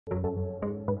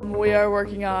We are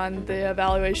working on the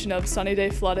evaluation of sunny day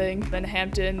flooding in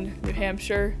Hampton, New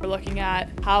Hampshire. We're looking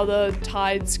at how the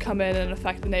tides come in and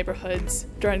affect the neighborhoods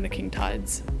during the king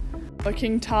tides. A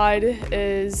king tide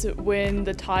is when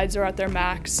the tides are at their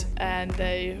max and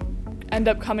they end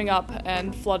up coming up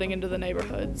and flooding into the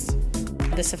neighborhoods.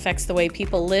 This affects the way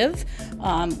people live.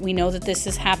 We know that this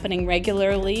is happening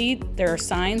regularly. There are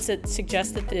signs that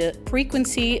suggest that the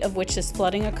frequency of which this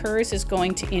flooding occurs is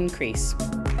going to increase.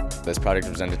 This project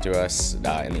was presented to us in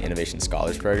the Innovation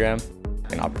Scholars Program,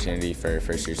 an opportunity for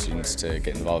first-year students to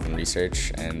get involved in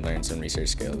research and learn some research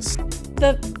skills.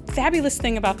 The fabulous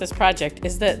thing about this project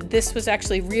is that this was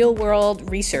actually real-world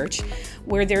research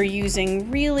where they're using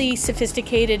really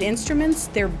sophisticated instruments,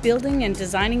 they're building and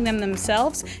designing them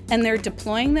themselves, and they're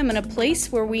deploying them in a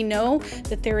place where we know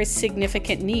that there is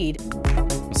significant need.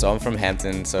 So I'm from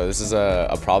Hampton, so this is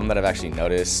a problem that I've actually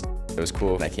noticed. It was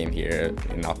cool when I came here,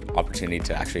 an opportunity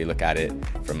to actually look at it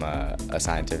from a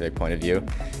scientific point of view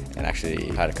and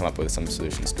actually try to come up with some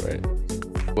solutions to it.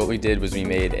 What we did was we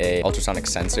made an ultrasonic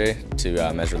sensor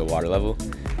to measure the water level,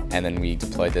 and then we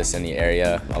deployed this in the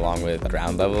area along with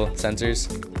ground level sensors.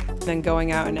 Then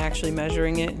going out and actually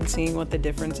measuring it and seeing what the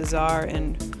differences are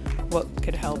and what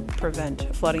could help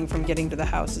prevent flooding from getting to the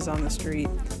houses on the street.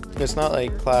 It's not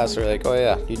like class or like, oh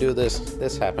yeah, you do this,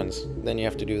 this happens, then you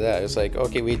have to do that. It's like,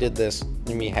 okay, we did this,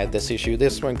 and we had this issue,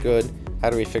 this went good, how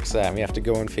do we fix that? And we have to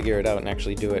go and figure it out and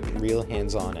actually do it real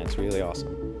hands-on. It's really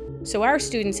awesome. So our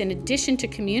students, in addition to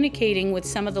communicating with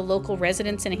some of the local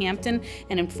residents in Hampton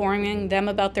and informing them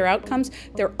about their outcomes,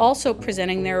 they're also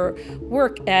presenting their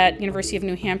work at University of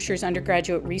New Hampshire's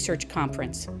Undergraduate Research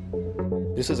Conference.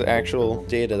 This is actual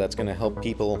data that's going to help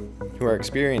people who are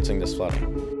experiencing this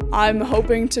flooding. I'm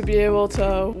hoping to be able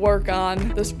to work on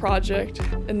this project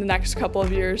in the next couple of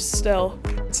years still.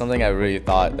 It's something I really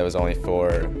thought that was only for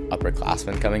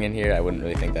upperclassmen coming in here. I wouldn't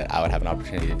really think that I would have an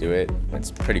opportunity to do it.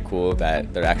 It's pretty cool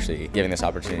that they're actually giving this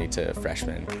opportunity to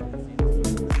freshmen.